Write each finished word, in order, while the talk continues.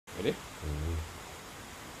Ready?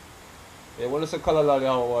 Yeah, when it's a color lolly,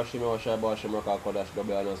 I'm washing my washing my Kodash,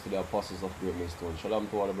 double honors to the apostles of great millstone. Shalom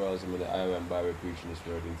to all the brothers in the Iron Bible preaching this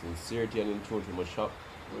word in sincerity and in truth.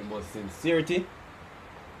 We must sincerity.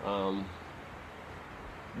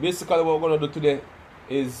 Basically, what we're going to do today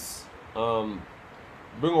is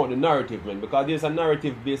bring out the narrative, man, because there's a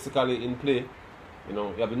narrative basically in play. You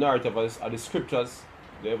know, you have the narrative of the scriptures.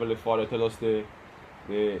 The Heavenly Father tell us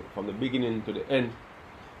from the beginning to the end,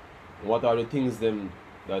 what are the things them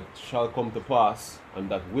that shall come to pass and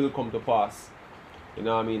that will come to pass. You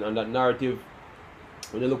know what I mean? And that narrative,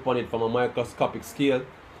 when you look on it from a microscopic scale,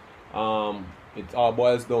 it all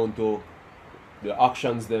boils down to the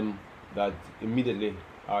actions them that immediately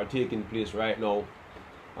are taking place right now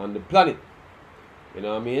on the planet. You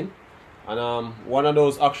know what I mean? And one of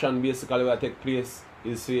those actions basically that take place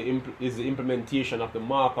is the implementation of the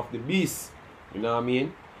mark of the beast. You know what I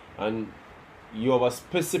mean? And you have a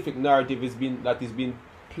specific narrative that is being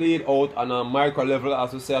played out on a micro level,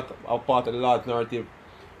 as we say, a part of the large narrative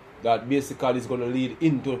that basically is going to lead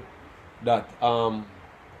into that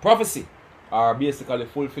prophecy, or basically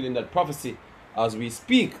fulfilling that prophecy as we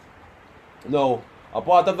speak. Now, a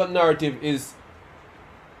part of that narrative is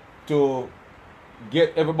to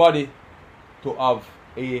get everybody to have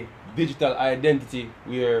a digital identity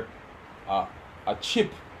where a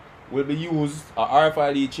chip will be used, a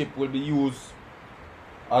RFID chip will be used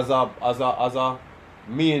as a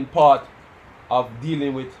main part of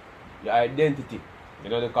dealing with your identity. You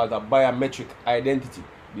know, they call it a biometric identity,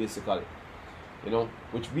 basically. You know,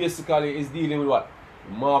 which basically is dealing with what?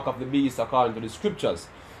 The mark of the beast according to the scriptures.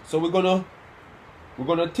 So we're gonna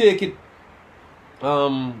take it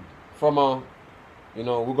from a, you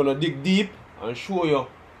know, we're gonna dig deep and show you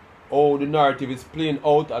how the narrative is playing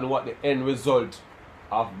out and what the end result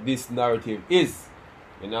of this narrative is.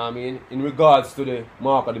 You know what I mean? In regards to the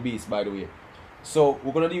mark of the beast, by the way. So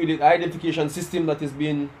we're gonna deal with the identification system that is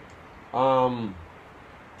being rolled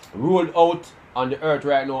out on the earth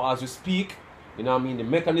right now as we speak. You know what I mean? The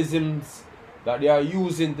mechanisms that they are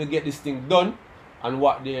using to get this thing done, and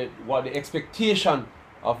what the expectation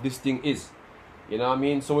of this thing is. You know what I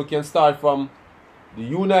mean? So we can start from the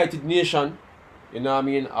United Nations, you know what I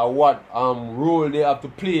mean, or what role they have to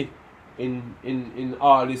play in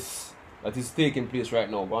all this that is taking place right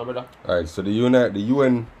now. Go on, brother. Alright, so the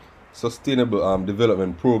UN Sustainable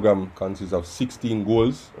Development Program consists of 16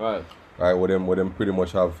 goals. Right. Right, what them pretty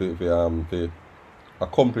much have to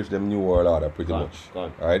accomplish them new world order pretty much.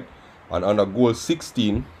 Right? And under goal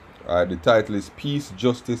 16, the title is Peace,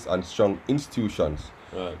 Justice and Strong Institutions.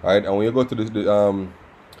 Right. And when you go to the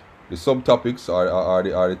subtopics are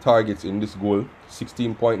the targets in this goal,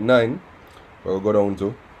 16.9, where we'll go down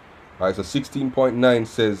to. Alright, so 16.9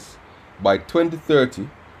 says by 2030,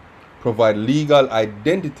 provide legal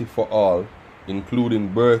identity for all,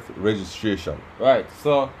 including birth registration. Right,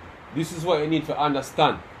 so this is what you need to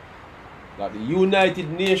understand. That the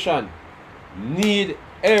United Nations need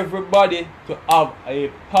everybody to have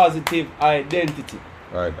a positive identity.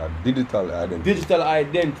 Right, a digital identity. Digital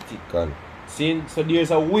identity. Can. See, so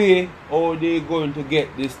there's a way how they're going to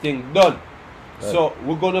get this thing done. Right. So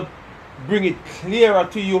we're going to bring it clearer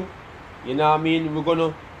to you. You know what I mean? We're going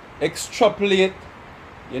to extrapolate.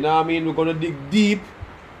 You know what I mean? We're going to dig deep.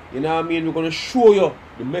 You know what I mean? We're going to show you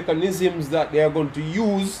the mechanisms that they are going to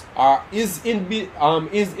use, or is in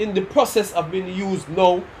the process of being used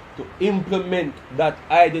now to implement that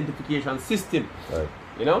identification system. Right.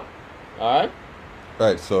 You know? Alright?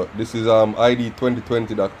 Right, so this is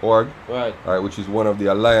ID2020.org, right, which is one of the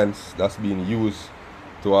alliance that's being used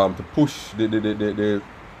to push the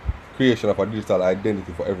creation of a digital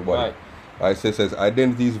identity for everybody. Right. So it says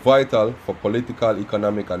identity is vital for political,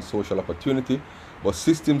 economic and social opportunity, but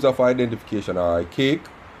systems of identification are archaic,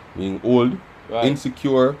 being old, right,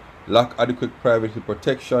 insecure, lack adequate privacy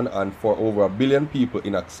protection, and for over 1 billion people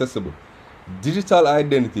inaccessible. Digital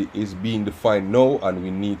identity is being defined now and we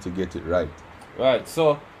need to get it right. Right,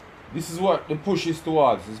 so this is what the push is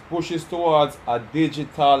towards. It pushes towards a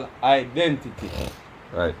digital identity.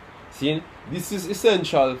 Right. See, this is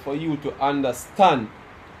essential for you to understand,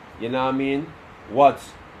 you know what I mean,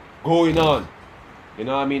 what's going on. You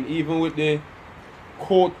know what I mean, even with the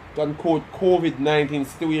quote unquote COVID-19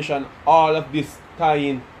 situation, all of this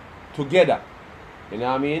tying together. You know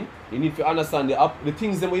what I mean? You need to understand the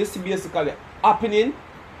things that we used to basically happening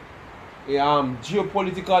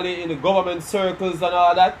geopolitically in the government circles and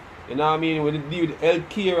all that. You know what I mean? When they deal with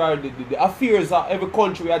healthcare or the affairs of every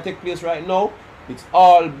country that take place right now, it's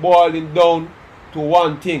all boiling down to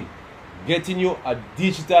one thing: getting you a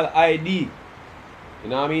digital ID. You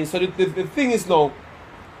know what I mean? So the thing is now,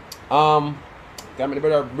 can can make the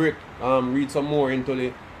brother break, read some more into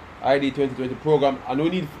the ID 2020 program, and we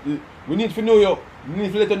need to know you. We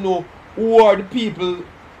need to let them know who are the people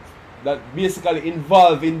that basically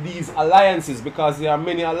involved in these alliances, because there are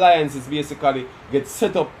many alliances basically get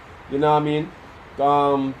set up, you know what I mean,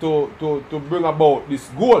 to bring about this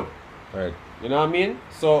goal. Right. You know what I mean?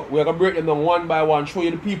 So we're gonna break them down one by one, show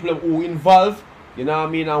you the people who involved, you know what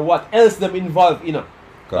I mean, and what else them involved in.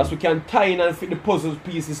 Because we can tie in and fit the puzzle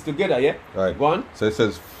pieces together, yeah? Right. Go on. So it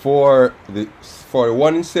says for the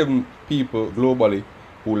 1 in 7 people globally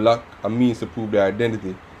who lack a means to prove their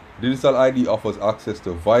identity, digital ID offers access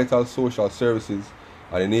to vital social services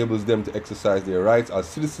and enables them to exercise their rights as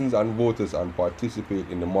citizens and voters and participate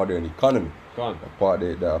in the modern economy. Go on.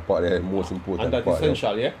 The most important and that's part.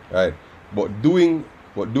 Essential, yeah? Right. But doing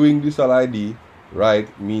digital ID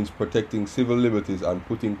right means protecting civil liberties and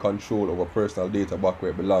putting control over personal data back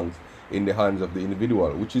where it belongs, in the hands of the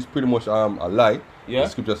individual, which is pretty much a lie. Yeah. The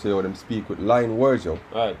scripture say them speak with lying words, yo.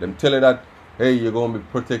 Right. Them tell you that, hey, you're gonna be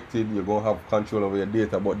protected, you're gonna have control over your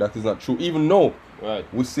data, but that is not true. Even though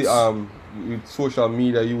we see with social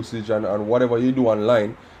media usage and whatever you do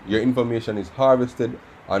online, your information is harvested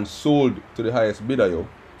and sold to the highest bidder, yo.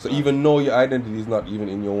 So even though your identity is not even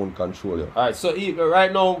in your own control, yo. Alright, so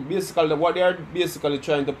right now, basically, what they are basically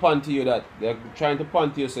trying to punt to you, that they're trying to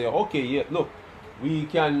punt to you, say, okay, yeah, look, we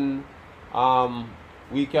can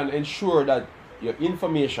ensure that your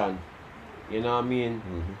information, you know what I mean,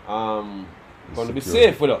 going to be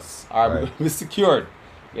safe with us, or be secured,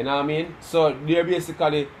 you know what I mean. So they're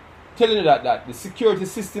basically telling you that the security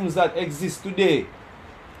systems that exist today,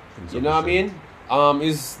 you know what I mean,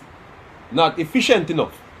 is not efficient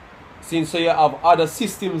enough. Since you have other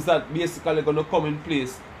systems that basically going to come in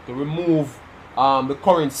place to remove the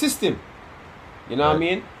current system, you know what I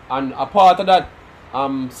mean. And a part of that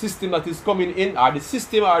system that is coming in, or the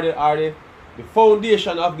system, or the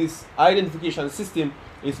foundation of this identification system,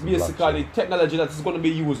 is basically technology that is going to be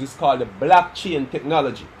used. It's called the blockchain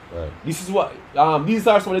technology. Right. This is what these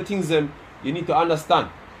are some of the things you need to understand.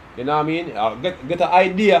 You know what I mean? Get an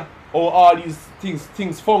idea how all these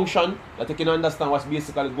things function, that you can understand what's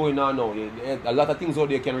basically going on now. A lot of things out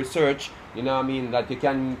there you can research, you know what I mean, that you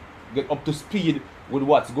can get up to speed with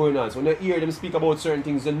what's going on. So when you hear them speak about certain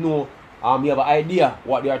things, you know you have an idea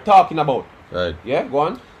what they are talking about. Right. Yeah, go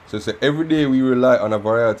on. So every day we rely on a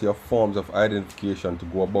variety of forms of identification to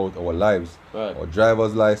go about our lives. Right. Our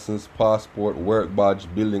driver's license, passport, work badge,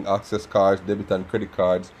 building access cards, debit and credit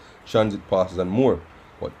cards, transit passes, and more.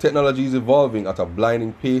 But technology is evolving at a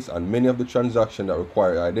blinding pace, and many of the transactions that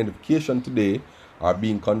require identification today are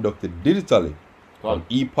being conducted digitally. From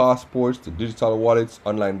e-passports to digital wallets,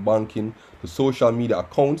 online banking to social media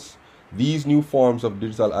accounts, these new forms of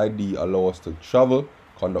digital ID allow us to travel,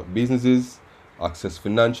 conduct businesses, access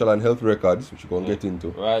financial and health records, which you're going to get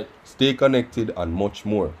into, stay connected, and much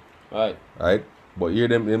more. Right. But here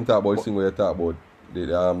them talk about this thing where you talk about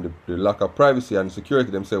the lack of privacy and security.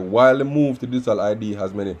 Them say while the move to digital ID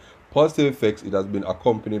has many positive effects, it has been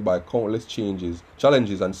accompanied by countless challenges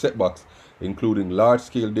and setbacks, including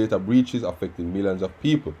large-scale data breaches affecting millions of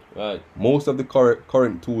people. Right. Most of the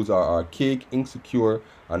current tools are archaic, insecure,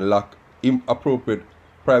 and lack inappropriate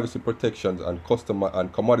privacy protections and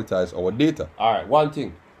commoditize our data. Alright, one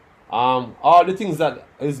thing. All the things that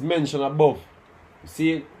is mentioned above,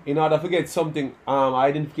 see, in order to get something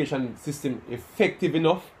identification system effective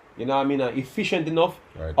enough, you know what I mean, efficient enough,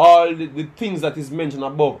 all the things that is mentioned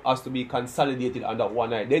above has to be consolidated under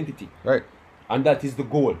one identity. Right. And that is the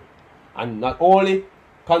goal. And not only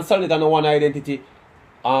consolidate under one identity,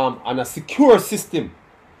 and a secure system.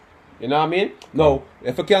 You know what I mean? Now,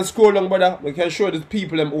 if we can scroll down, brother, we can show the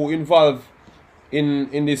people who involved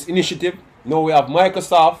in this initiative. Now we have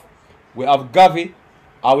Microsoft, we have Gavi,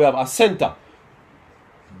 and we have Ascenta.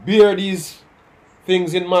 Bear these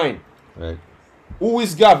things in mind. Right. Who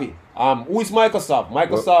is Gavi? Who is Microsoft?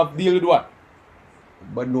 Microsoft deal with what?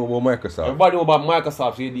 Everybody know about Microsoft. Everybody know about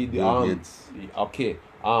Microsoft. Okay.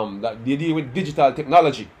 That they deal with digital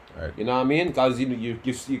technology. Right. You know what I mean? Because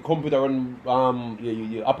you computer run,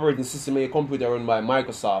 your operating system in your computer run by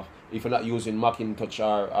Microsoft if you're not using Macintosh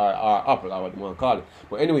or Apple, or what you want to call it.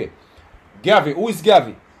 But anyway, Gavi. Who is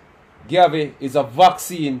Gavi? Gavi is a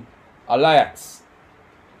vaccine alliance.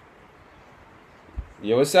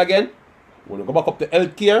 You will say again? When you go back up to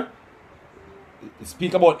healthcare,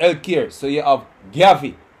 speak about healthcare. So you have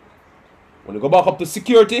Gavi. When you go back up to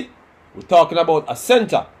security, we're talking about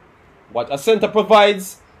Ascenta. What Ascenta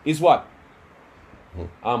provides is what?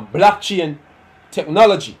 Blockchain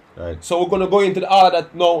technology. Right. So we're going to go into all of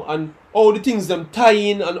that now, and all the things them tie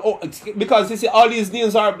in, and because you see all these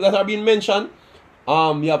names that are being mentioned,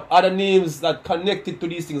 You have other names that connected to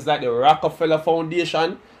these things, like the Rockefeller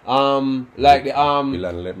Foundation, like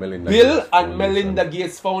the Bill and Melinda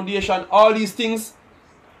Gates Foundation. All these things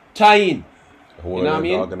tie in. You know what I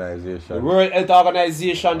mean? Organization. The World Health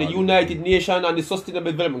Organization, the United Nations, and the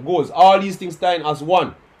Sustainable Development Goals. All these things tie in as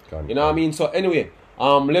one. You know what I mean? So anyway,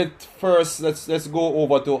 let's go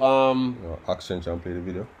over to Accenture and play the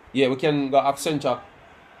video. Yeah, we can go Accenture.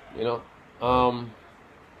 You know.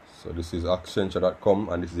 So this is Accenture.com,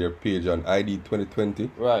 and this is their page on ID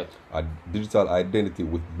 2020. Right. A digital identity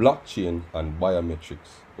with blockchain and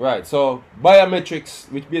biometrics. Right. So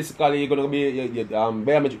biometrics, which basically you're gonna be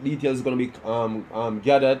biometric details gonna be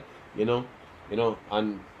gathered, you know,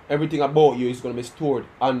 and everything about you is gonna be stored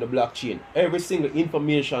on the blockchain. Every single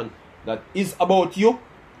information that is about you,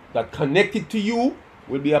 that connected to you,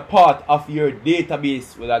 will be a part of your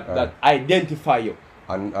database that identify you.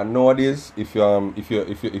 And nowadays, if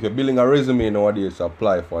you're building a resume nowadays to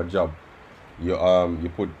apply for a job, you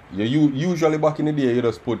usually back in the day you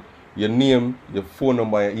just put your name, your phone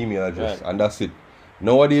number, your email address, and that's it.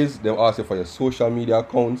 Nowadays, they ask you for your social media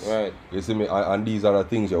accounts. Right. You see me, and these are the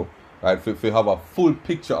things, yo. Right, if you have a full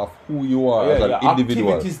picture of who you are as an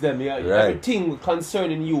individual. Activities, everything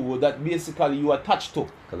concerning you that basically you attach to.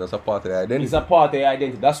 Because that's a part of the identity. It's a part of the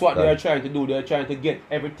identity. That's what they are trying to do. They are trying to get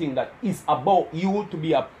everything that is about you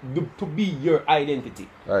to be your identity.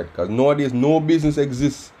 Right, because nowadays no business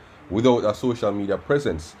exists without a social media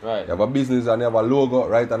presence. Right. You have a business and you have a logo,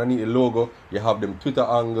 right underneath the logo, you have them Twitter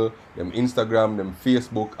angle, them Instagram, them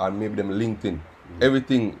Facebook, and maybe them LinkedIn.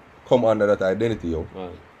 Everything come under that identity, yo.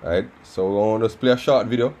 Right, so we're going to just play a short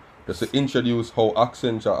video just to introduce how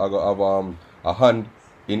Accenture are going to have a hand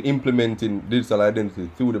in implementing digital identity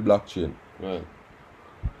through the blockchain. Right.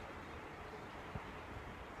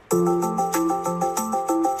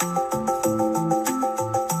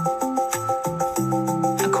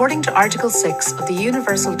 According to Article 6 of the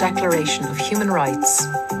Universal Declaration of Human Rights,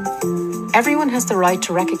 everyone has the right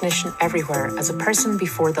to recognition everywhere as a person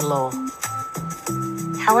before the law.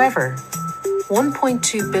 However,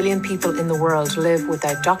 1.2 billion people in the world live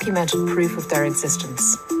without documented proof of their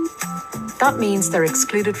existence. That means they're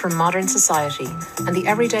excluded from modern society and the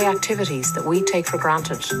everyday activities that we take for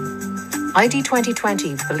granted. ID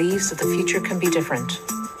 2020 believes that the future can be different.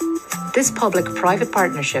 This public-private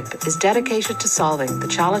partnership is dedicated to solving the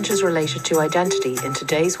challenges related to identity in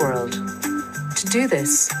today's world. To do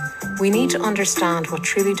this, we need to understand what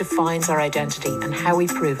truly defines our identity and how we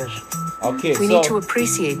prove it. Okay, we need to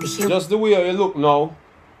appreciate the human. Just the way you look now,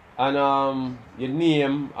 and your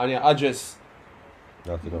name and your address,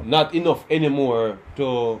 not enough anymore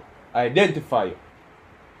to identify you.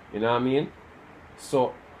 You know what I mean?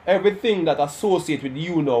 So everything that associates with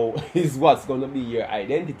you now is what's gonna be your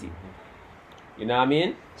identity. You know what I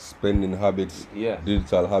mean? Spending habits,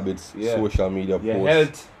 digital habits, social media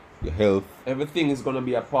posts, your health. Everything is gonna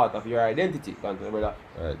be a part of your identity.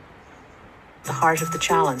 Right. The heart of the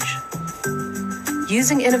challenge.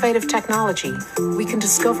 Using innovative technology, we can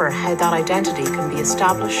discover how that identity can be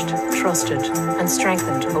established, trusted, and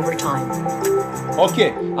strengthened over time.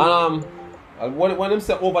 Okay, when I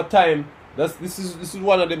say over time, this is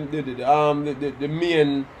one of the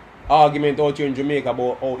main argument out here in Jamaica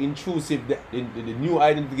about how intrusive the new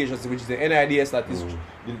identification system, which is the NIDS, that is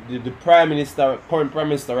the current prime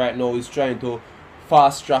minister right now is trying to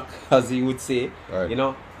fast track, as he would say, you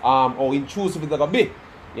know. Or intrusive it's gonna be,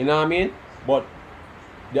 you know what I mean? But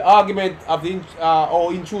the argument of how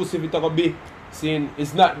intrusive it's gonna be, seeing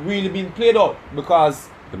it's not really being played out because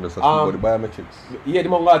about the biometrics. Yeah, the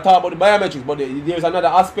man gonna talk about the biometrics, but there's another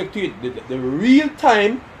aspect to it: the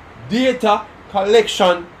real-time data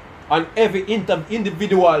collection on every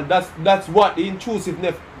individual. That's what the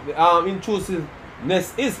intrusiveness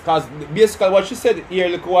is, because basically what she said here a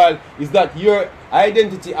little while is that your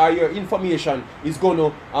identity or your information is going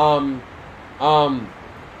to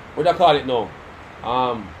what do I call it now,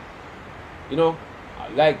 you know,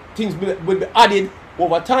 like things will be added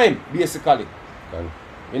over time, basically.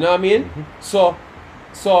 You know what I mean? So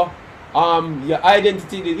your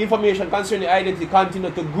identity, the information concerning your identity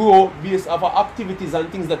continue to grow based off of activities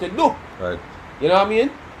and things that you do. Right. You know what I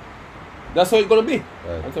mean? That's how it's gonna be.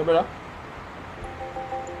 Right. Answer, brother.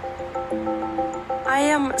 I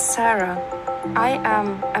am Sarah. I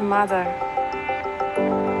am a mother.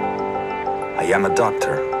 I am a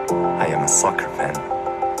doctor. I am a soccer fan.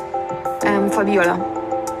 I am Fabiola.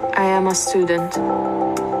 I am a student.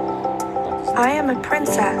 I am a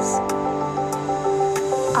princess.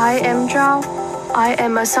 I am Zhao. I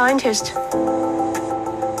am a scientist.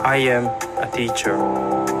 I am a teacher.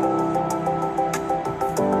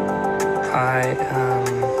 I am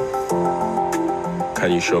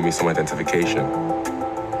Can you show me some identification?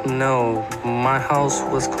 No, my house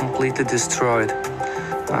was completely destroyed.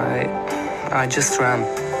 I just ran.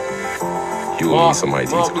 You will need some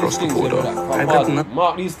IDs across the border. I got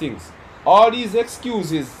Mark these things. All these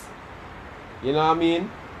excuses, you know what I mean,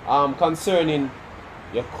 concerning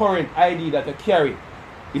your current ID that you carry,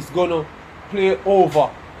 is gonna play over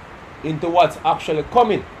into what's actually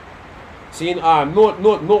coming. Seeing note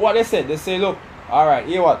what they said. They say, look, alright,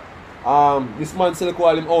 hear what? This man still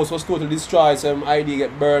call him house was totally destroyed, so him ID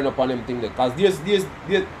get burned up on them thing there. Because this is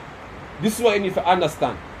what you need to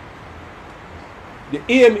understand. The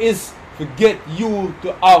aim is to get you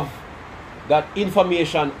to have that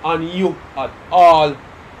information on you at all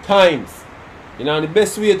times. You know, and the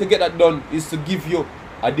best way to get that done is to give you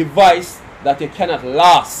a device that you cannot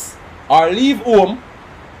lose or leave home,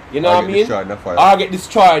 you know what I mean, or get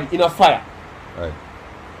destroyed in a fire. Right.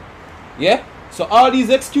 Yeah? So all these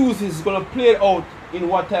excuses is going to play out in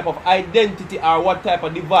what type of identity or what type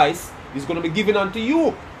of device is going to be given unto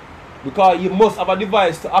you. Because you must have a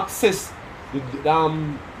device to access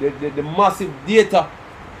the massive data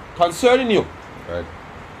concerning you. Right.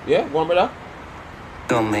 Yeah? Go on, brother.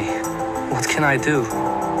 on me. What can I do?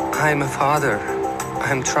 I'm a father.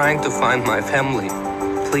 I'm trying to find my family.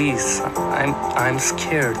 Please, I'm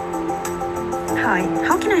scared. Hi,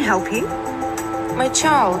 how can I help you? My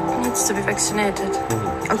child needs to be vaccinated.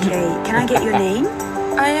 Okay, can I get your name?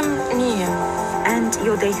 I am Nia. And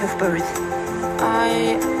your date of birth?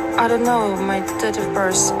 I don't know my date of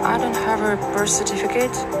birth. I don't have a birth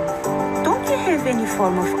certificate. Don't you have any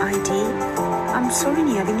form of ID? I'm sorry,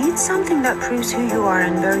 Nia, we need something that proves who you are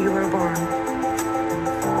and where you were born.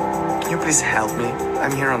 Can you please help me?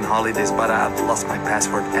 I'm here on holidays, but I've lost my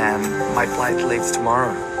passport and my flight leaves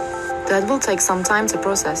tomorrow. That will take some time to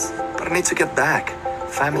process. But I need to get back.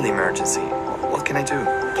 Family emergency. What can I do?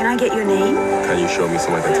 Can I get your name? Can you show me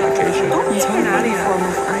some identification? Don't you have any form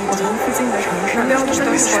of ID?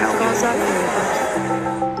 Please help me.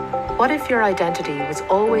 What if your identity was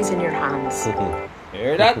always in your hands?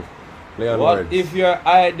 Hear that? Play on What words. if your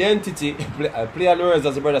identity, play on words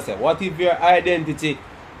as the brother said, what if your identity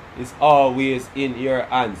is always in your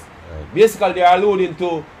hands? Right. Basically, they're alluding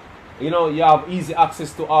to, you know, you have easy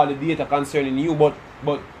access to all the data concerning you, but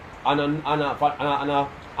on a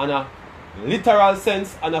literal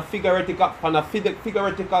sense, on a figurative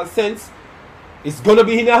sense, it's gonna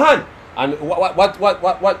be in your hand. And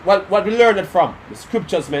what we learned it from? The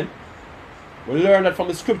scriptures, man. We learn that from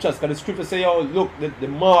the scriptures, because the scriptures say, oh, look, the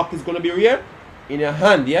mark is going to be here in your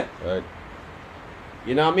hand, yeah? Right.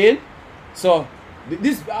 You know what I mean? So,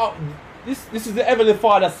 this is the Heavenly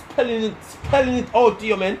Father spelling it out to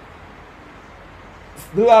you, man.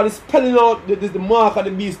 The Lord is spelling out the mark of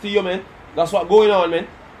the beast to you, man. That's what's going on, man.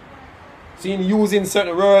 Seeing using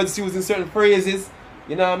certain words, using certain phrases,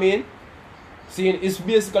 you know what I mean? Seeing it's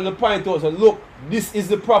basically the point out, so look, this is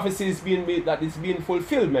the prophecy that is being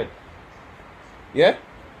fulfilled, man. Yeah?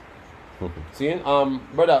 See,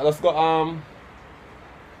 brother, let's go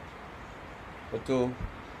to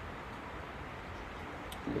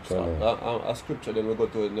a scripture, then we'll go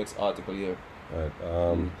to the next article here. Right.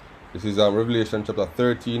 This is Revelation chapter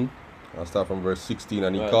 13. I'll start from verse 16.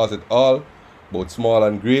 And he caused it all, both small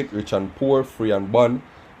and great, rich and poor, free and bond,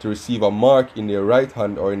 to receive a mark in their right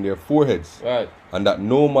hand or in their foreheads. Right. And that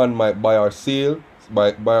no man might buy or sell,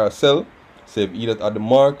 save either at the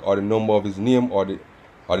mark or the number of his name, or the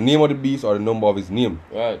name of the beast or the number of his name.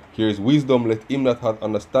 Right. Here is wisdom. Let him that hath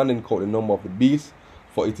understanding count the number of the beast,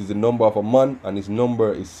 for it is the number of a man, and his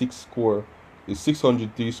number is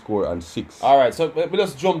 603 score and 6. All right. So we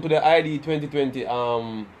just jump to the ID 2020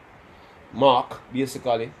 mark,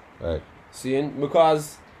 basically. Right. Seeing,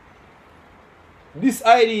 because this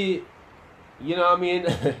ID, you know what I mean,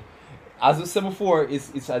 as I said before,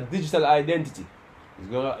 it's a digital identity. It's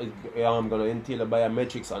gonna entail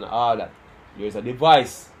biometrics and all that. There's a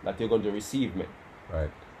device that you're going to receive, man. Right.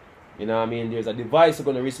 You know what I mean? There's a device you're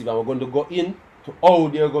going to receive, and we're going to go in to how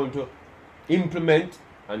they're going to implement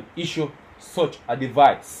and issue such a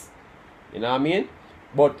device. You know what I mean?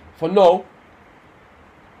 But for now,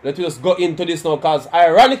 let's just go into this now, because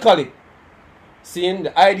ironically, seeing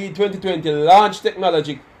the ID 2020 launch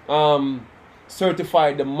technology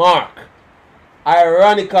certified the mark.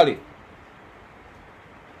 Ironically.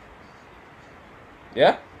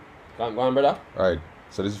 Yeah? Go on, brother. Alright.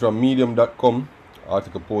 So this is from medium.com.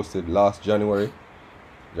 Article posted last January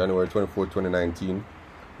 24, 2019.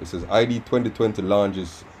 It says ID 2020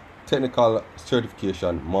 launches technical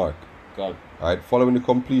certification mark. God. Alright. Following the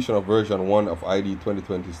completion of version 1 of ID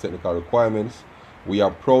 2020's technical requirements, we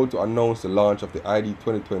are proud to announce the launch of the ID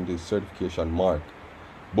 2020 certification mark.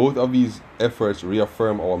 Both of these efforts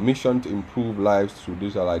reaffirm our mission to improve lives through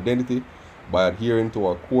digital identity by adhering to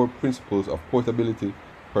our core principles of portability,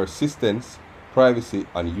 persistence, privacy,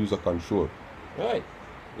 and user control. Right.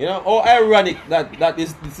 You know, how ironic that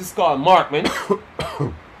this is called Mark, man.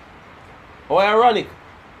 How ironic.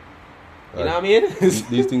 You know what I mean?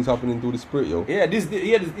 These things happening through the spirit, yo. Yeah, this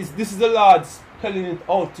is the Lord's telling it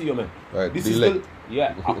out to you, man. Right, this the is elect.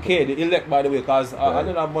 Okay, the elect, by the way, because I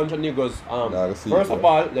know a bunch of niggas, first of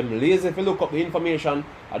all, them lazy if you look up the information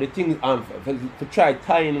or the things, to try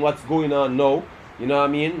tying what's going on now, you know what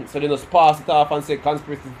I mean? So they just pass it off and say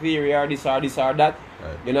conspiracy theory or this or this or that,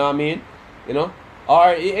 right. You know what I mean? You know?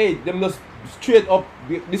 Or, hey, them just straight up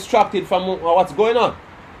distracted from what's going on.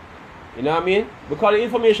 You know what I mean? Because the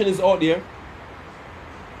information is out there.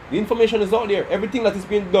 The information is out there. Everything that is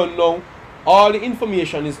being done now, all the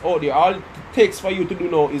information is out there. All it takes for you to do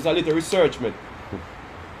now is a little research, man.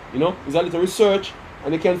 You know? It's a little research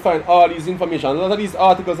and you can find all these information. A lot of these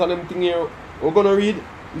articles and them thing here we're going to read,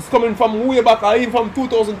 it's coming from way back, or even from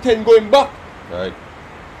 2010 going back. Right.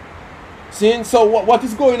 See? So what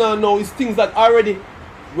is going on now is things that already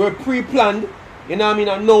were pre-planned, you know what I mean,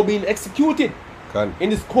 are now being executed. In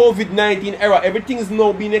this COVID-19 era, everything is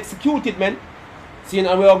now being executed, man. See,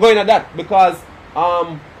 and we are going at that because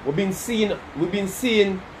we've been seeing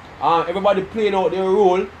everybody playing out their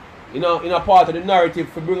role, you know, in a part of the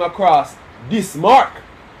narrative to bring across this mark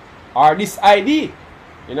or this ID.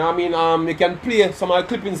 You know what I mean? You can play some of the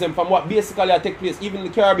clippings from what basically take place, even in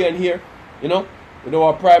the Caribbean here, you know, with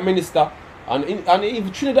our Prime Minister and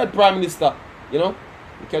even Trinidad Prime Minister, you know,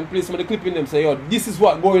 you can play some of the clipping them say, yo, this is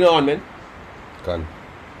what going on, man.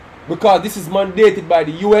 Because this is mandated by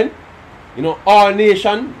the UN, you know, all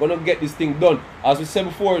nations gonna get this thing done. As we said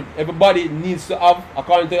before, everybody needs to have,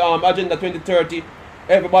 according to Agenda 2030,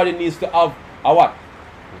 everybody needs to have a what?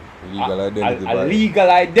 Legal identity. A legal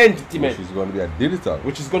identity, man. Which is going to be a digital.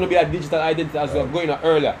 Which is going to be a digital identity, as we were going on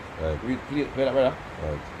earlier. Right. Play that, brother.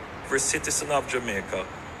 Right. Every citizen of Jamaica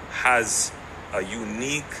has a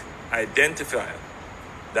unique identifier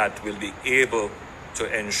that will be able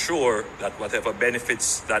to ensure that whatever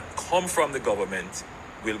benefits that come from the government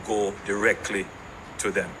will go directly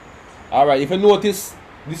to them. All right. If you notice,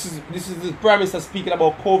 this is the Prime Minister speaking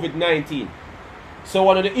about COVID-19. So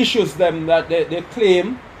one of the issues them that they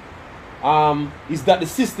claim is that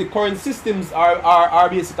the current systems are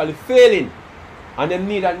basically failing, and they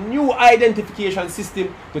need a new identification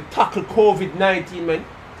system to tackle COVID-19, man.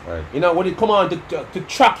 Right. You know, when it come on to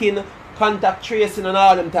tracking, contact tracing and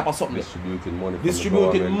all them type of something.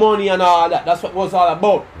 Distributing money and all that. That's what it was all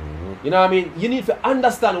about. Mm-hmm. You know what I mean? You need to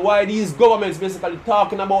understand why these governments basically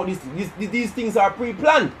talking about these things are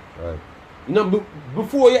pre-planned. Right. You know,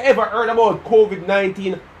 before you ever heard about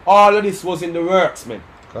COVID-19, all of this was in the works, man.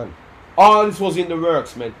 All this was in the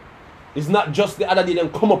works, man. It's not just the other day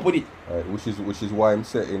them come up with it. Right, which is why I'm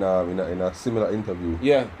saying in a similar interview,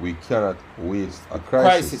 yeah, we cannot waste a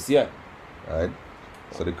crisis. Yeah. Right?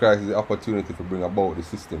 So the crisis is the opportunity to bring about the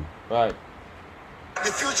system. Right.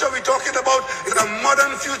 The future we're talking about is a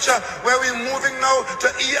modern future where we're moving now to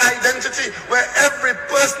e-identity, where every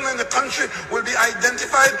person in the country will be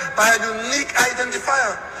identified by a unique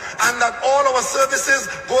identifier, and that all our services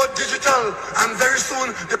go digital, and very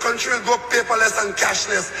soon the country will go paperless and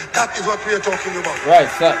cashless. That is what we are talking about. Right,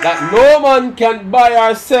 so that no man can buy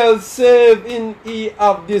or sell save in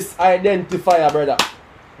of this identifier, brother.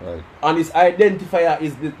 Right. And this identifier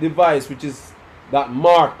is the device, which is that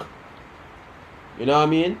mark. You know what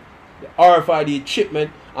I mean? The RFID chip,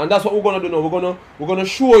 man. And that's what we're gonna do now. We're gonna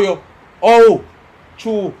show you how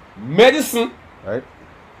through medicine, right,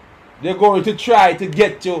 they're going to try to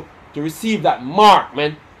get you to receive that mark,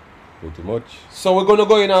 man. Pretty much. So we're gonna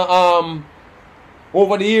go in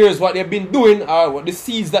over the years what they've been doing, what the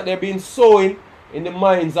seeds that they've been sowing in the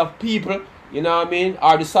minds of people, you know what I mean,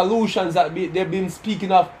 are the solutions that they've been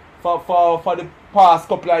speaking of for the past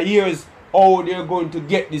couple of years, how they're going to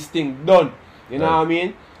get this thing done. You know what I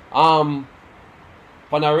mean? On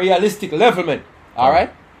a realistic level, man.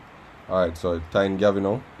 Alright? Alright, so tying Gavi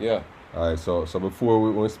now. Yeah. Alright, so before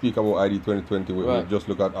we speak about ID 2020, we just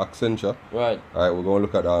look at Accenture. Right. Alright, we're going to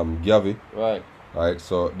look at Gavi. Right. Alright,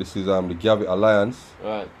 so this is the Gavi Alliance.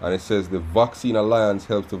 Right. And it says the Vaccine Alliance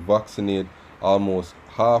helps to vaccinate almost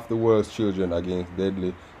half the world's children against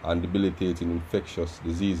deadly and debilitating infectious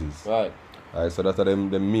diseases. Right. Alright, so that's the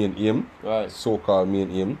main aim, right, so-called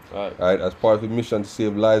main aim. Right. Alright, as part of the mission to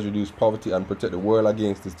save lives, reduce poverty, and protect the world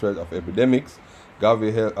against the threat of epidemics,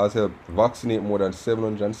 Gavi has helped vaccinate more than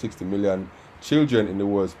 760 million children in the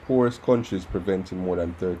world's poorest countries, preventing more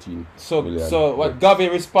than 13 million. So what Gavi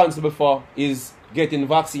is responsible for is getting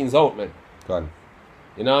vaccines out, man.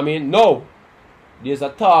 You know what I mean? Now, there's a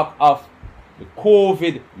talk of the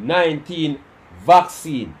COVID-19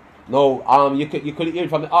 vaccine. Now, you could hear it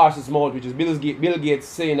from the horse's mouth, which is Bill Gates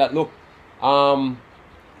saying that, look,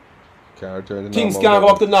 things can't go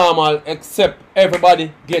back to normal except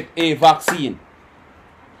everybody get a vaccine.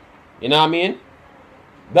 You know what I mean?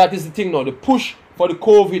 That is the thing now, the push for the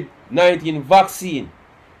COVID-19 vaccine.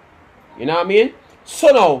 You know what I mean? So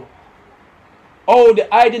now, how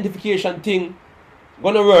the identification thing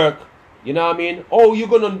gonna work, you know what I mean? How you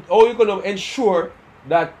gonna ensure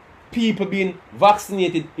that people being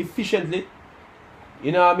vaccinated efficiently,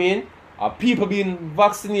 you know what I mean? People being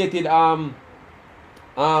vaccinated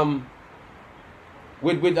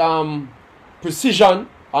with precision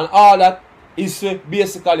and all that is to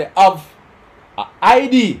basically have an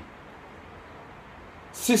ID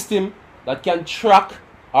system that can track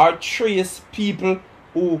or trace people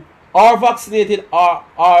who are vaccinated or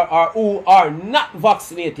who are not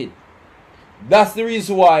vaccinated. That's the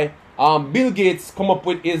reason why Bill Gates come up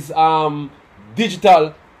with his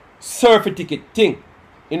digital certificate thing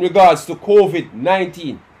in regards to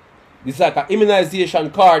COVID-19. It's like an immunization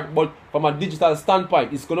card, but from a digital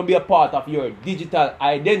standpoint, it's going to be a part of your digital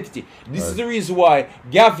identity. This is the reason why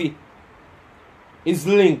Gavi is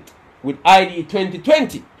linked with ID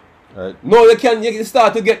 2020. Right. Now you can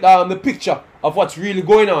start to get the picture of what's really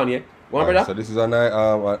going on here. Right, so this is an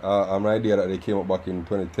idea that they came up back in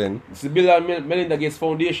 2010. This is Bill and Melinda Gates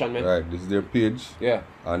Foundation, man. Right, this is their page. Yeah.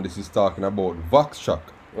 And this is talking about VaxChack.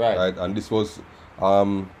 Right. And this was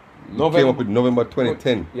came up with November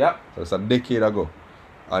 2010. Yeah. So it's a decade ago.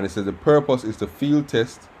 And it says the purpose is to field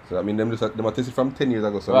test. So I mean them are tested from 10 years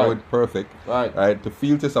ago, so now it's perfect. Right. To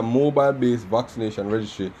field test a mobile-based vaccination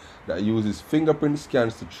registry that uses fingerprint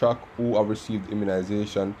scans to track who have received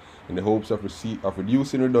immunization in the hopes of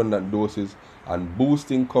reducing redundant doses and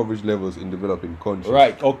boosting coverage levels in developing countries.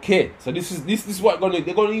 Right, okay. So this is what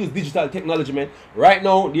they're gonna use digital technology, man. Right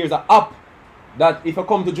now, there's an app that if you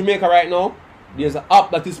come to Jamaica right now, there's an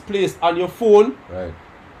app that is placed on your phone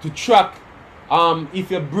to track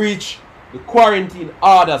if you breach the quarantine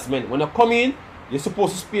orders, man. When you come in, you're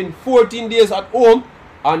supposed to spend 14 days at home,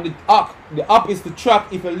 and the app is to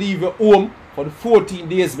track if you leave your home for the 14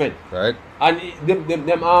 days, man. Right. And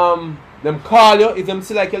them call you if them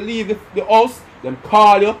see like you leave the house. Them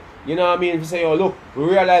call you. You know what I mean? If you say, oh look, we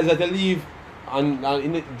realize that you leave and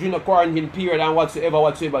during the quarantine period and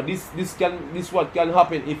whatsoever. This what can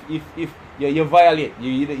happen if you violate.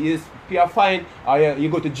 You pay a fine or you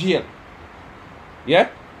go to jail. Yeah.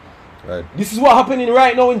 Right. This is what happening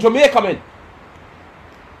right now in Jamaica, man.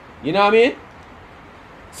 You know what I mean?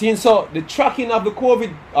 Seeing so the tracking of the COVID,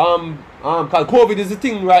 because COVID is the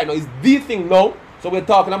thing right now, is the thing now. So we're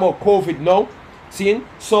talking about COVID now. Seeing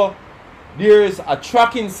so there is a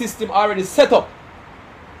tracking system already set up.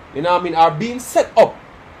 You know what I mean? Are being set up.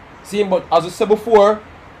 Seeing, but as I said before,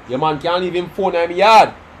 your man can't leave him phone in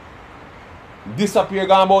yard. Disappear,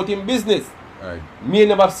 gone about in business. Right. May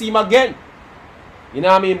never see him again. You know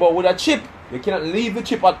what I mean? But with a chip, you cannot leave the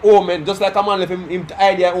chip at home, and just like a man left him to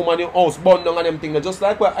hide at home and the house burned down and them things. Just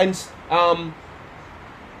like what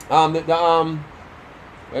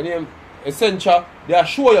Essential, they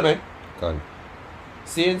assure you, man.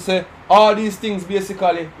 Saying say all these things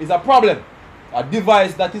basically is a problem. A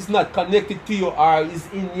device that is not connected to you or is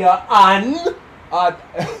in your hand, or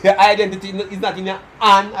your identity is not in your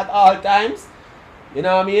hand at all times. You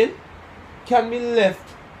know what I mean? Can be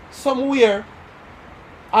left somewhere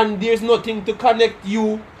and there's nothing to connect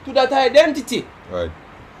you to that identity. Right.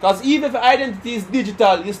 Because even if identity is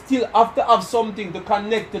digital, you still have to have something to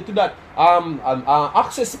connect it to that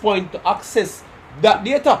access point to access that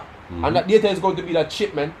data. And that data is going to be that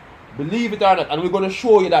chip, man. Believe it or not. And we're going to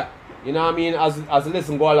show you that. You know what I mean? As the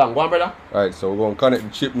lesson go along. Go on, brother. Right, so we're going to connect the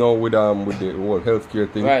chip now with the whole healthcare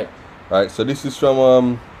thing. Right. Right, so this is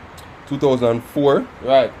from 2004.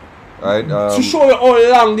 Right. Right. To show you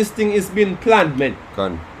how long this thing is being planned, man.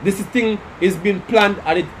 This thing is being planned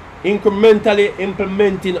and it incrementally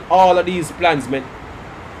implementing all of these plans, man.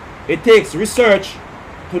 It takes research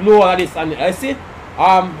to know all this, and I see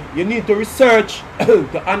you need to research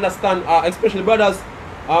to understand, especially brothers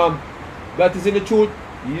that is in the truth.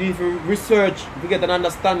 You need to research to get an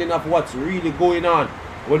understanding of what's really going on.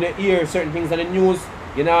 When you hear certain things on the news,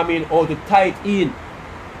 you know what I mean, how to tie it in.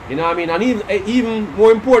 You know what I mean? And even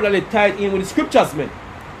more importantly, tie it in with the scriptures, man.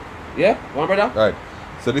 Yeah? One brother? Right.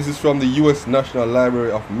 So this is from the U.S. National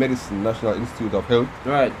Library of Medicine, National Institute of Health.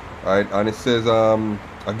 Right. Right. And it says,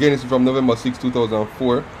 again, it's from November 6,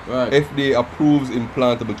 2004. Right. FDA approves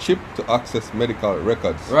implantable chip to access medical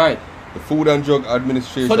records. Right. The Food and Drug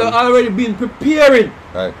Administration. So they've already been preparing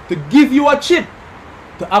to give you a chip.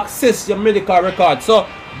 to access your medical record. So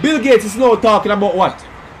Bill Gates is now talking about what?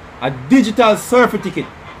 A digital certificate.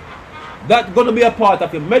 That's going to be a part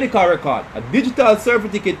of your medical record. A digital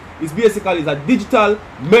certificate is basically a digital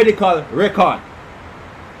medical record.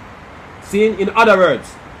 See, in other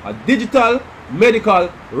words, a digital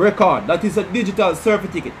medical record. That is a digital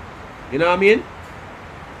certificate. You know what I mean?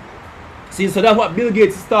 See, so that's what Bill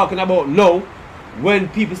Gates is talking about now when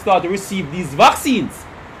people start to receive these vaccines.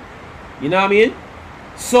 You know what I mean?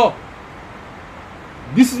 So,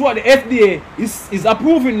 this is what the FDA is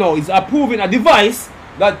approving now. It's approving a device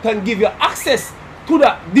that can give you access to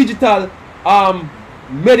the digital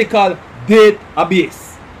medical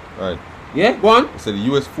database. Right. Yeah, go on. So the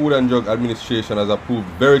U.S. Food and Drug Administration has approved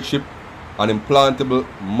MICROCHIP, an implantable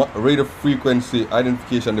radio frequency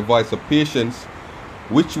identification device for patients,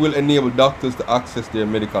 which will enable doctors to access their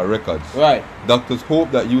medical records. Right. Doctors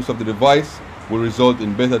hope that use of the device will result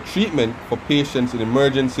in better treatment for patients in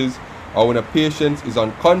emergencies or when a patient is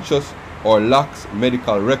unconscious or lacks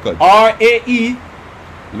medical records. RAE.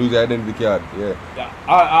 Lose the identity card. Yeah.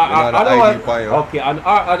 Okay.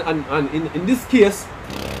 And in this case,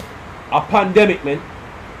 a pandemic, man,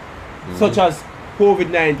 such as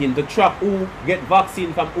COVID-19, to track who get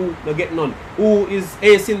vaccine from who no get none, who is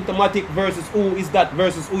asymptomatic versus who is that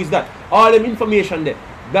versus who is that. All them information there.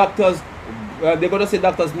 Doctors, they're gonna say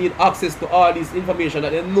doctors need access to all this information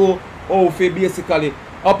that they know how to basically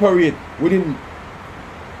operate within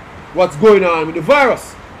what's going on with the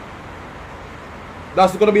virus.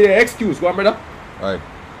 That's gonna be the excuse. Go on, brother. Alright.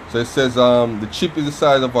 So it says the chip is the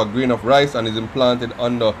size of a grain of rice and is implanted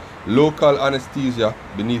under local anesthesia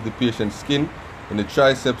beneath the patient's skin in the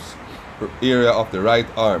triceps area of the right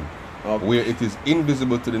arm, where it is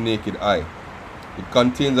invisible to the naked eye. It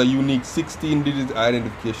contains a unique 16-digit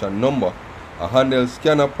identification number. A handheld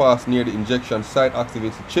scanner passed near the injection site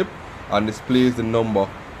activates the chip and displays the number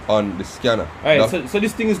on the scanner. Alright, so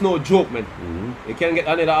this thing is no joke, man. You can get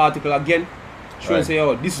another article again showing say,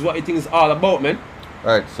 oh, this is what the thing is all about, man.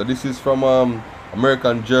 Alright, so this is from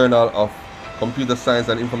American Journal of Computer Science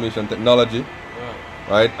and Information Technology.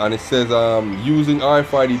 Right, and it says using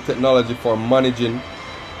RFID technology for managing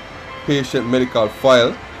patient medical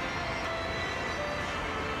file.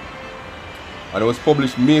 And it was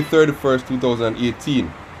published May 31st,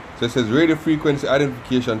 2018. So it says radio frequency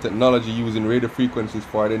identification technology using radio frequencies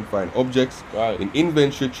for identifying objects in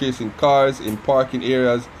inventory, tracing cars in parking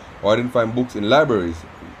areas, or identifying books in libraries.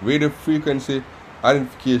 Radio frequency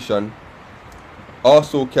identification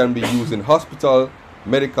also can be used in hospital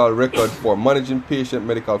medical record for managing patient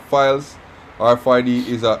medical files. RFID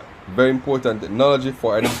is a very important technology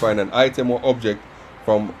for identifying an item or object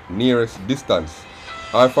from nearest distance.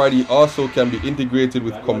 RFID also can be integrated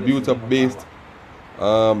with computer-based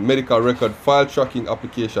medical record file tracking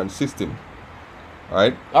application system.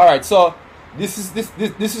 Alright, so this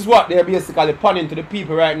is what they're basically punning to the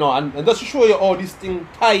people right now, and just to show you how this thing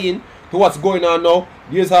tie in to what's going on now.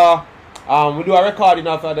 There's a we do a recording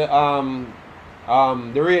of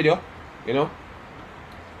the radio, you know,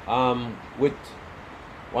 with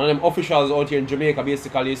one of them officials out here in Jamaica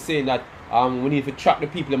basically saying that we need to track the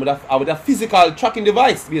people with a physical tracking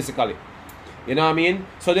device, basically. You know what I mean?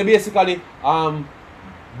 So they basically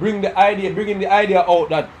bringing the idea out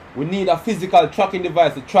that we need a physical tracking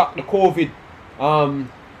device to track the COVID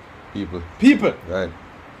people. Right.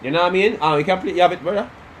 You know what I mean? You can play, you have it, brother?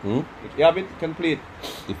 You have it, you can play it.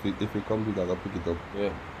 If it comes with that, I'll pick it up.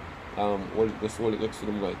 Yeah. Just hold it next to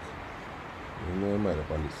the mic. No mind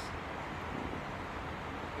upon this.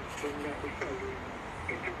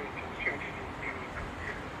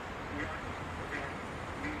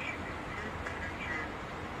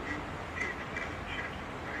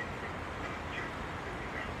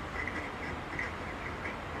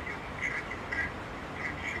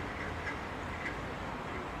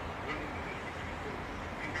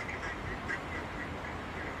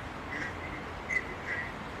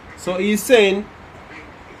 So he's saying.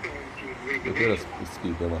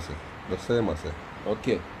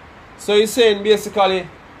 Okay. So he's saying basically,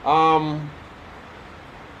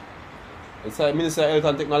 it's a Minister of Health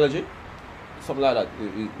and Technology, something like that.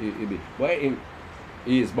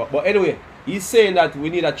 But anyway, he's saying that we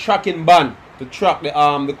need a tracking ban to track the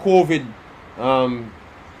COVID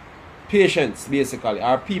patients, basically,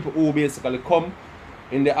 or people who basically come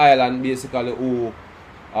in the island, basically who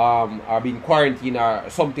are being quarantined or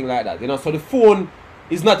something like that. You know, so the phone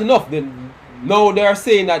is not enough. Now they are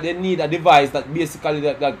saying that they need a device that basically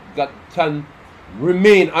that can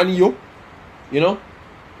remain on you, you know,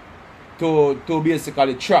 to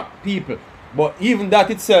basically track people. But even that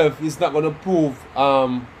itself is not going to prove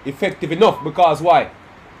effective enough, because why?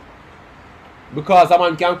 because a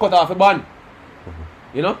man can cut off a band.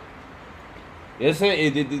 You know? You see,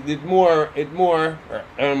 it more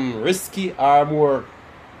risky or more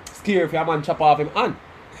scary if a man chop off him hand.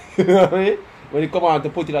 You know what I mean? When he come on to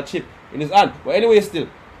put in a chip in his hand. But anyway, still,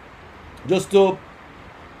 just to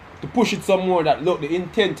push it some more, that look, the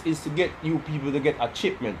intent is to get you people to get a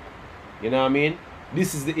chip, man. You know what I mean?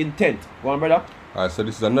 This is the intent. Go on, brother. Alright, so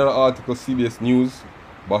this is another article, CBS News,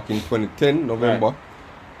 back in 2010, November. Right.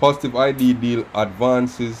 Positive ID deal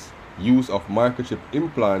advances use of microchip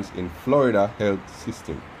implants in Florida health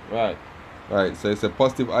system. Right. Right, so it's a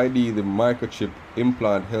Positive ID, the microchip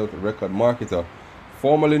implant health record marketer,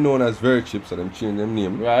 formerly known as VeriChip, so them changed them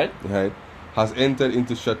name. Right. Right. Has entered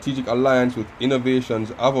into strategic alliance with Innovations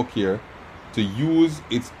Avocare to use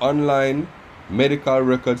its online medical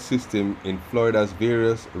record system in Florida's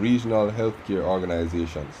various regional healthcare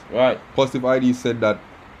organizations. Right. Positive ID said that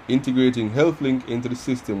integrating HealthLink into the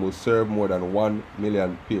system will serve more than 1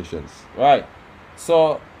 million patients. Right.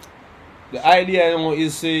 So the idea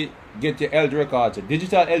is to get your health records, your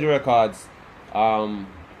digital health records,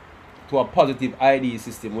 to a positive ID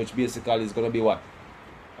system, which basically is going to be what?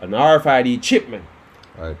 An RFID chip, man.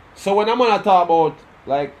 Right. So when I'm gonna talk about,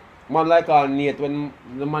 like, man like Nate, when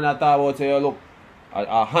the man talk about, say, look,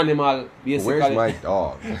 a animal, basically. Where's my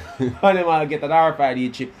dog? Animal get an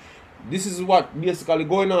RFID chip. This is what basically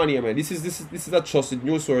going on here, man. This is a trusted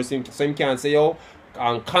news source. So you can't say, yo,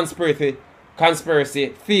 conspiracy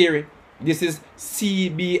theory. This is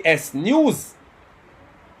CBS News.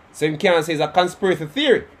 So you can't say it's a conspiracy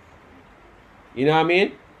theory. You know what I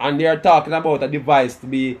mean? And they are talking about a device to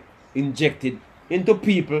be injected into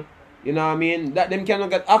people. You know what I mean? That them cannot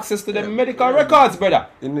get access to the medical records, brother.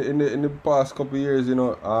 In the past couple of years, you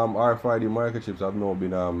know, RFID microchips have now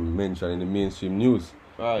been mentioned in the mainstream news.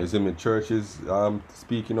 Right. You see me, churches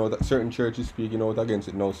speaking out, certain churches speaking out against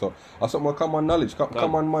it now. So that's some common knowledge.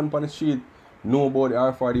 Common man on the street know about the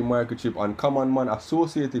RFID microchip, and common man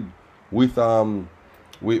associated with the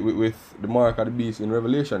mark of the beast in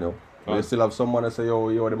Revelation, yo. Right. You still have someone that say, yo,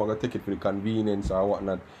 they're going to take it for the convenience or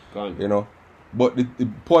whatnot. You know. But the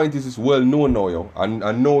point is, it's well known now, yo. And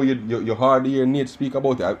I know you hardly hear Nate speak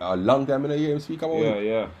about it. A long time I don't hear him speak about it.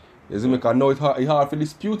 Yeah. You see me? Because I know it's hard to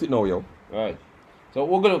dispute it now, yo. Right. So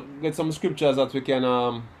we're going to get some scriptures that we can,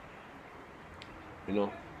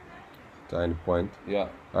 Tiny point. Yeah.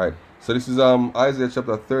 Alright. So this is Isaiah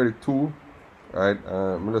chapter 32. Alright.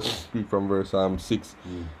 I'm going to speak from verse 6.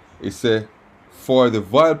 It says, for the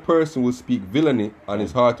vile person will speak villainy, and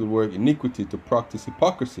his heart will work iniquity to practice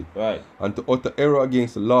hypocrisy, right, and to utter error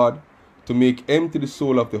against the Lord, to make empty the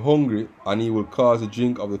soul of the hungry, and he will cause the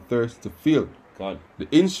drink of the thirsty to fail. God. The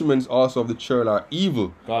instruments also of the churl are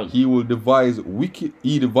evil. God. He deviseth wicked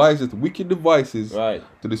devices, right,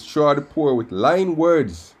 to destroy the poor with lying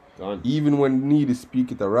words, God, even when needy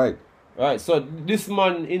speaketh aright. Right. So this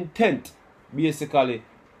man's intent basically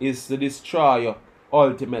is to destroy you.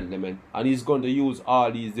 Ultimately, man, and he's going to use all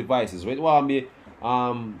these devices. What I mean,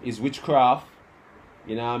 is witchcraft,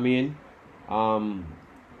 you know what I mean?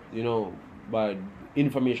 By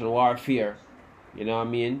information warfare, you know what I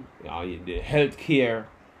mean? The healthcare,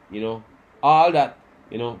 all that,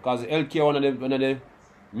 because healthcare one of the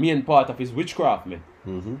main part of his witchcraft, man.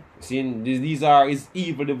 Mm-hmm. See, these are his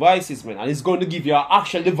evil devices, man, and he's going to give you an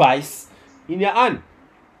actual device in your hand,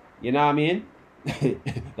 you know what I mean?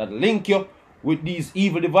 That link you with these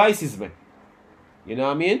evil devices, man. You know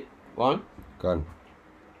what I mean? Go on. Go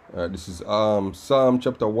on. This is Psalm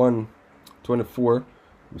chapter 124.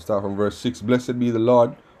 We start from verse 6. Blessed be the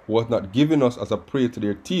Lord, who hath not given us as a prey to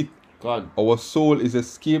their teeth. Go on. Our soul is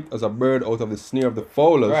escaped as a bird out of the snare of the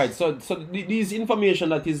fowlers. Right. So these information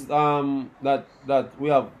that is that we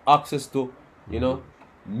have access to,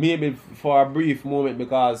 maybe for a brief moment,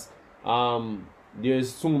 because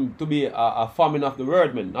there's soon to be a famine of the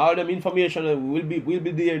word, man. All them information will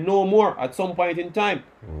be there no more at some point in time.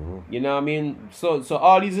 Mm-hmm. You know what I mean? So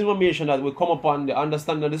all these information that will come upon the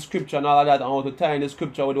understanding of the scripture and all of that, and how to tie in the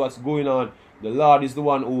scripture with what's going on, the Lord is the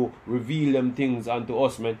one who reveal them things unto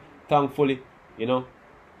us, man. Thankfully,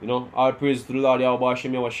 all praise to the Lord, Yahweh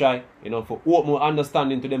Shem Yahweh, for open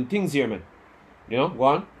understanding to them things here, man. Go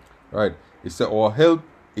on. Right. It said our help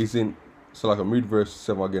is in. So like I read verse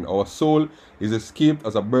 7 again. Our soul is escaped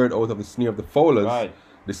as a bird out of the snare of the fowlers. Right.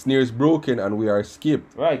 The snare is broken and we are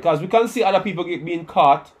escaped. Right, because we can see other people being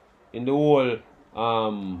caught in the whole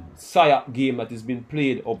psyop game that is being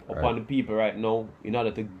played upon the people right now in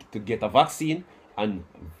order to get a vaccine. And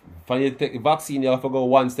when you take the vaccine, you have to go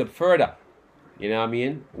one step further. You know what I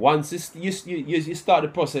mean? Once you start the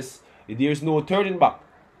process, there's no turning back.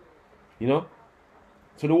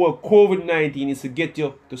 So the word COVID-19 is to get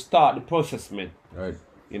you to start the process, man. Right.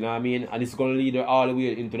 You know what I mean? And it's going to lead you all the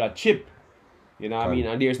way into that chip. You know what I mean?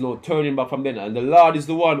 And there's no turning back from then. And the Lord is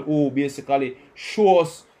the one who basically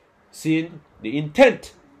shows, seeing the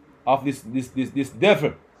intent of this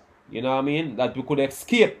devil. You know what I mean? That we could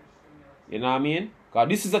escape. You know what I mean? Because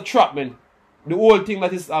this is a trap, man. The whole thing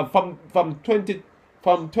that is from 20,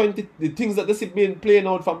 the things that this has been playing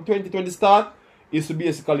out from 2020 start is to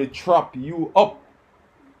basically trap you up.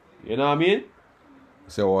 You know what I mean?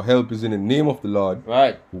 So our help is in the name of the Lord.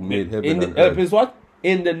 Right. Who made heaven and earth. Help is what?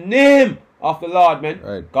 In the name of the Lord, man.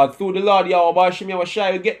 Right. God, through the Lord,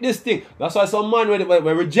 Yahweh, we get this thing. That's why some man when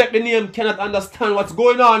reject the name cannot understand what's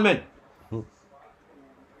going on, man.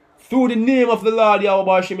 Through the name of the Lord,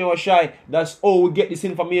 Yahweh, that's how we get this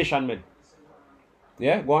information, man.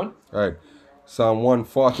 Yeah, go on. Right. Psalm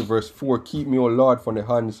 140 verse 4, keep me, O Lord, from the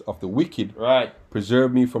hands of the wicked. Right.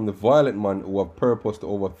 Preserve me from the violent man who have purpose to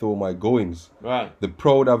overthrow my goings. Right. The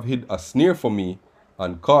proud have hid a snare for me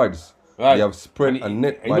and cords. Right. They have spread a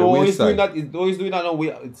net by the wayside. He's always doing that now.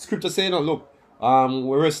 Scripture saying, look,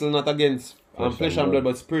 we're wrestling not against flesh and blood,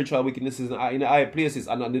 but spiritual wickednesses in the high places.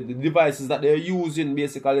 And the devices that they're using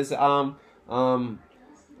basically is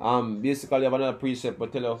basically have another precept,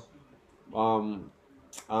 but tell you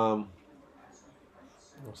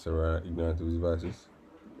so we're ignorant to his devices.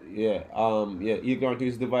 Yeah, ignorant to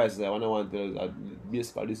his devices. I want to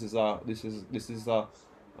basically this is a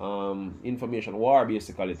information war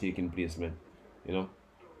basically taking place, man. You know.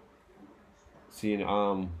 Seeing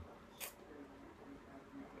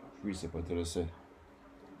precept until I say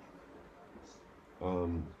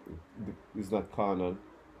it's not carnal,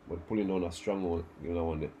 but pulling down a stronghold, you know,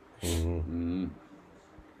 one day.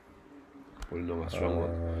 Pulling down a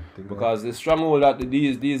stronghold. Because the stronghold that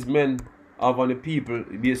these men have on the people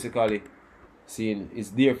basically seeing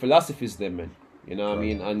is their philosophies, them, man. You know what I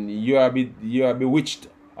mean? And you are bewitched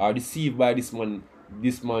or deceived by this man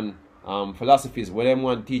philosophies. Where them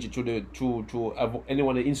want to teach it through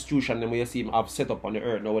anyone the institution them where you see him have set up on the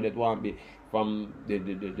earth now, whether it want be from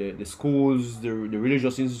the schools, the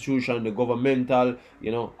religious institution, the governmental,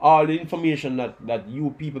 you know, all the information that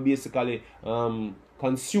you people basically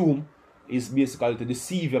consume is basically to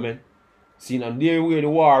deceive you, man. See, and there where the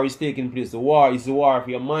war is taking place. The war is the war for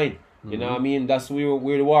your mind. You know what I mean? That's where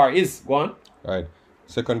the war is. Go on. Right.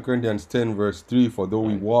 2 Corinthians 10 verse 3, for though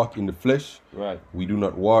we walk in the flesh, we do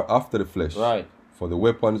not war after the flesh. Right. For the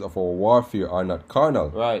weapons of our warfare are not carnal,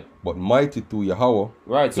 right, but mighty through Yahweh.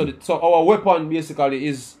 Right. So our weapon basically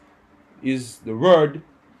is the word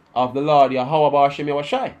of the Lord, Yahweh B'Hashem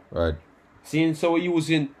Yahushai. Right. Seeing, so we're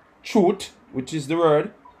using truth, which is the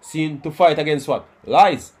word, seeing to fight against what?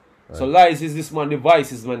 Lies. Right. So lies is this man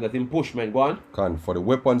devices, man, that him push, man. Go on. For the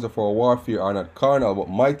weapons of our warfare are not carnal, but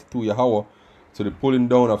mighty through Yahweh, to the pulling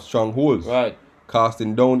down of strongholds. Right.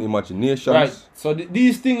 Casting down imaginations. Right. So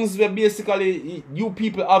these things were basically you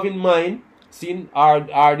people have in mind, seeing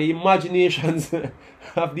are the imaginations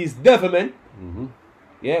of these devil men.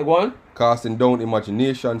 Yeah, go on. Casting down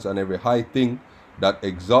imaginations and every high thing that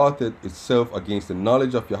exalted itself against the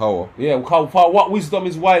knowledge of Yahweh. Yeah, for what wisdom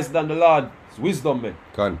is wiser than the Lord's wisdom, man.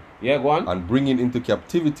 Yeah, go on. And bringing into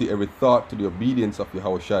captivity every thought to the obedience of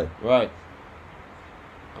Yahweh Shai. Right.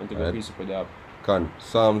 Right.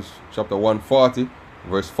 Psalms chapter 140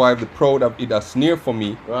 verse 5, the proud have hid a snare for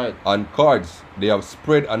me, right, and cords. They have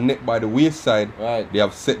spread a net by the wayside, right. They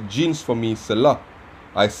have set gins for me, Selah.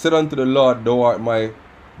 I said unto the Lord, thou art my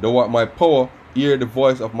power, hear the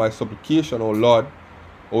voice of my supplication, O Lord.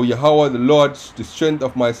 O Yahweh, the Lord, the strength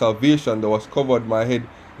of my salvation, thou hast covered my head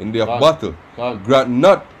in day of battle. Grant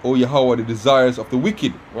not, O Yahweh, the desires of the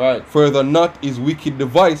wicked. Right. Further not his wicked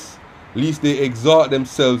device, lest they exalt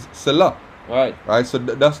themselves, Selah. Right. Right. So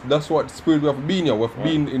that's what the spirit we have been here. We've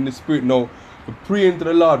been in the spirit now, for praying to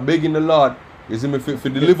the Lord, begging the Lord, is him if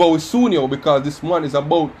deliver us soon here, because this man is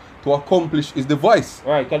about to accomplish his device.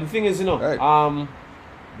 Right. Because the thing is, you know,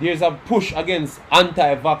 there's a push against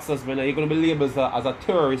anti-vaxxers, man. You're gonna be labeled as a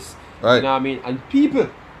terrorist. Right. You know what I mean? And people,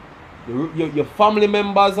 your family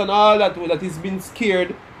members and all that is been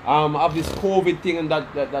scared of this COVID thing, and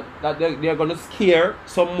that they're gonna scare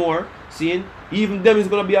some more. Seeing, even them is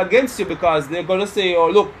gonna be against you, because they're gonna say, oh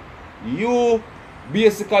look, you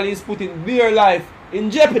basically is putting their life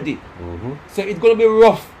in jeopardy. So it's gonna be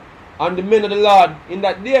rough on the men of the Lord in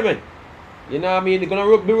that day, man. You know what I mean? It's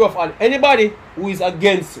gonna be rough on anybody who is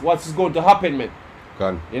against what's going to happen, man.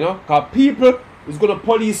 You know, because people is gonna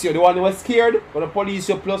police you. The one who was scared gonna police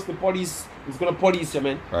you, plus the police is gonna police you,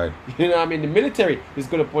 man. Right. You know what I mean? The military is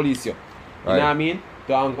gonna police you. You know what I mean?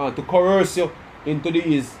 To coerce you into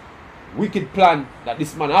these wicked plan that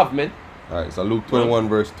this man have, man. Alright, so Luke 21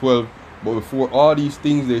 verse 12. But before all these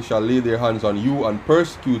things they shall lay their hands on you and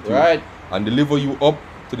persecute you, right, and deliver you up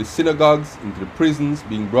to the synagogues, into the prisons,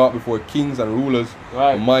 being brought before kings and rulers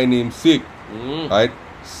right, for my name's sake. Mm. Right?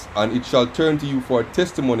 And it shall turn to you for a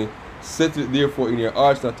testimony. Set it therefore in your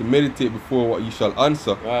hearts not to meditate before what you shall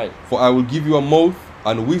answer. Right. For I will give you a mouth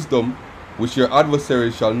and wisdom which your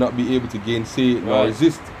adversaries shall not be able to gainsay nor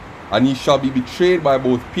resist. And ye shall be betrayed by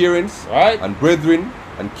both parents and brethren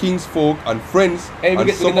and kinsfolk and friends. Hey, we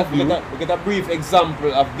and get a brief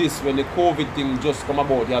example of this when the COVID thing just come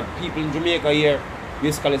about. You have people in Jamaica here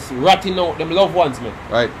basically ratting out them loved ones, man.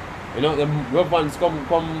 Right. You know, them loved ones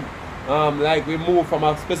come like we move from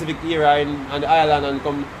a specific area on the island and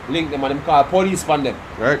come link them and them call police on them.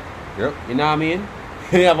 Right. Yep. You know what I mean?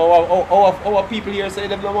 We have our people here say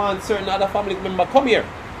them don't want certain other family member come here.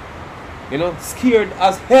 You know, scared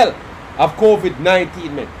as hell of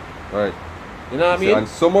COVID-19, man. Right. You know what I mean? And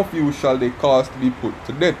some of you shall they cause to be put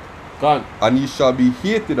to death. Gone. And ye shall be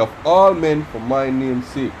hated of all men for my name's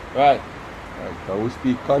sake. Right. Right. Can we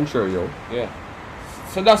speak contrary, yo? Yeah.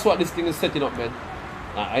 So that's what this thing is setting up, man.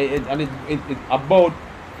 And it about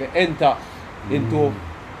to enter into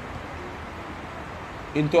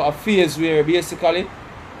a phase where basically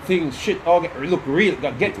things shit all look real,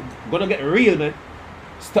 gonna get real, man.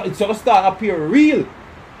 It's gonna start appear real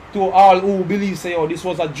to all who believe say, oh, this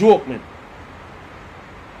was a joke, man.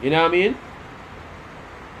 You know what I mean?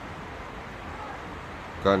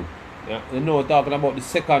 Gone. Yeah, you know, talking about the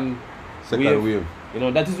second wave. You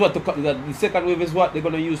know, that is what the second wave is what they're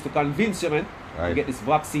gonna use to convince you, man. Right. You get this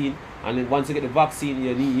vaccine, and then once you get the vaccine,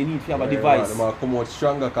 you need to have a device. They might come out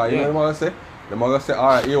stronger, cause you know what I'm say? They might say,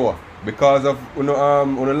 alright, yo, because of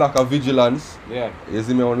lack of vigilance, you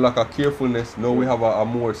see me, on lack of carefulness, now we have a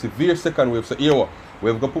more severe second wave. So yo,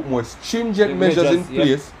 we've got to put more stringent measures in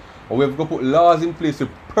place, and we've got to put laws in place to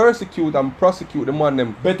persecute and prosecute them on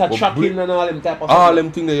them. Better tracking and all them type of all them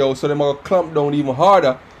things, yo, so they might clamp down even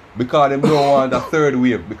harder because they don't want a third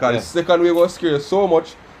wave. Because the second wave was scare so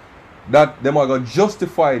much that them are gonna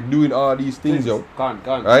justify doing all these things, yo. Can't.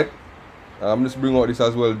 Right? I'm just bring out this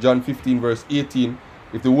as well. John 15 verse 18.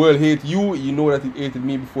 If the world hate you, you know that it hated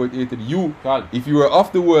me before it hated you. If you are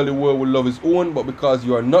of the world will love his own. But because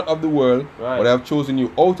you are not of the world, but I have chosen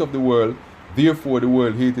you out of the world, therefore the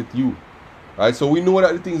world hateth you. Right? So we know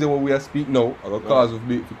that the things that we are speaking now are going to cause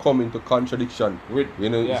to come into contradiction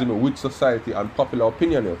with society and popular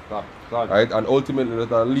opinion. Right? And ultimately that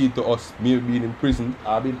will lead to us maybe being in prison.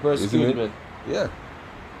 Being persecuted, man. Yeah.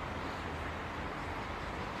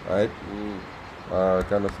 Right?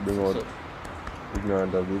 Can us bring out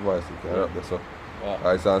ignorant of the device.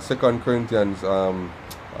 Alright, so 2 Corinthians 2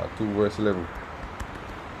 verse 11.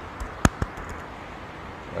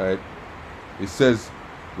 Right? It says,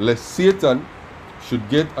 lest Satan should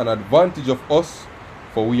get an advantage of us,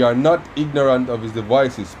 for we are not ignorant of his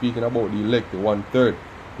devices. Speaking about the elect, the 1/3.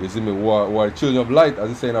 You see me, who are the children of light, as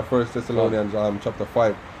it says in 1 Thessalonians chapter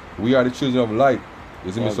 5. We are the children of light.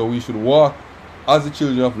 You see me, so we should walk as the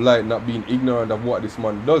children of light, not being ignorant of what this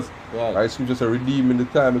man does. Right? Scripture says, redeeming the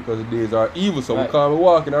time because the days are evil. So we can't be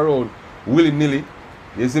walking around willy-nilly,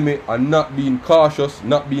 you see me, and not being cautious,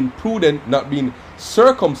 not being prudent, not being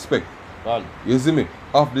circumspect. You see me,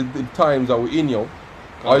 of the times that we're in, yo.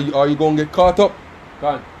 Are you going to get caught up?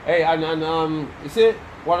 Hey, and you see,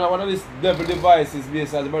 one of these devil devices,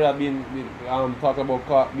 this as brother being talking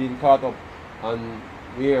about being caught up, and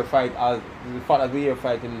we are fight as the fact that we are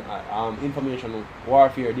fighting information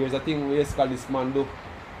warfare. There's a thing basically this man do,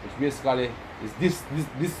 which basically is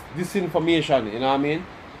this information, you know what I mean?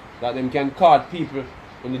 That them can caught people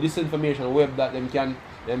on the disinformation web, that them can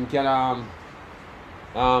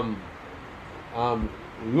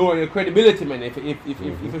lower your credibility, man. If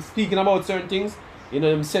you're speaking about certain things, you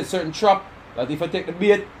know, them set certain trap that if I take the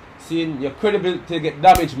bait, seeing your credibility get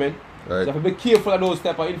damaged, man. Right. So have to be careful of those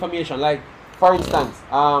type of information. Like, for instance,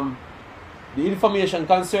 the information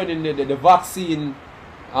concerning the vaccine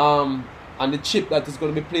and the chip that is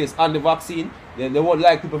going to be placed on the vaccine, they won't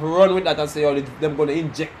like people to run with that and say, oh, they're going to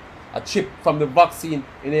inject a chip from the vaccine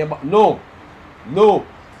in their body. No.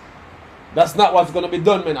 That's not what's going to be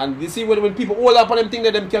done, man. And you see, when people hold up on them things,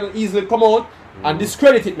 that them can easily come out and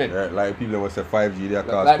discredit it, man. Yeah, like people that say 5G, they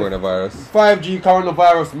cause coronavirus. 5G,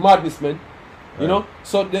 coronavirus, madness, man. You know?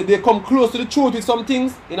 So they come close to the truth with some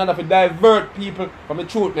things in order to divert people from the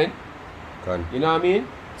truth, man. You know what I mean?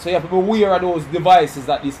 So you have to be aware of those devices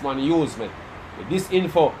that this man use, man. This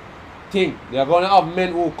info thing. They are going to have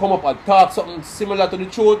men who come up and talk something similar to the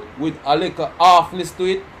truth with a little halfness to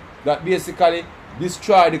it that basically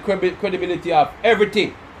destroy the credibility of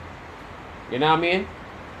everything. You know what I mean?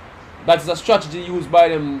 That is a strategy used by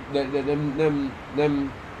them what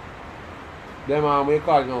you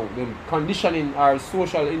call it now, them conditioning or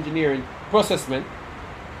social engineering processment.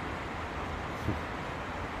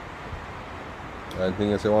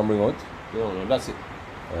 Anything else you want to bring out? No, that's it.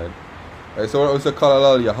 Alright. So what we call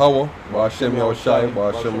Allah Yahweh, Ba'ashem Yahushai,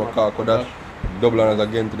 Ba'ashem Makakodash. Double honors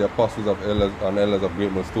again to the apostles of elders and elders of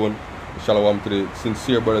Great Millstone. Shalom to the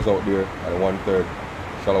sincere brothers out there, and 1/3.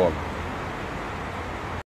 Shalom.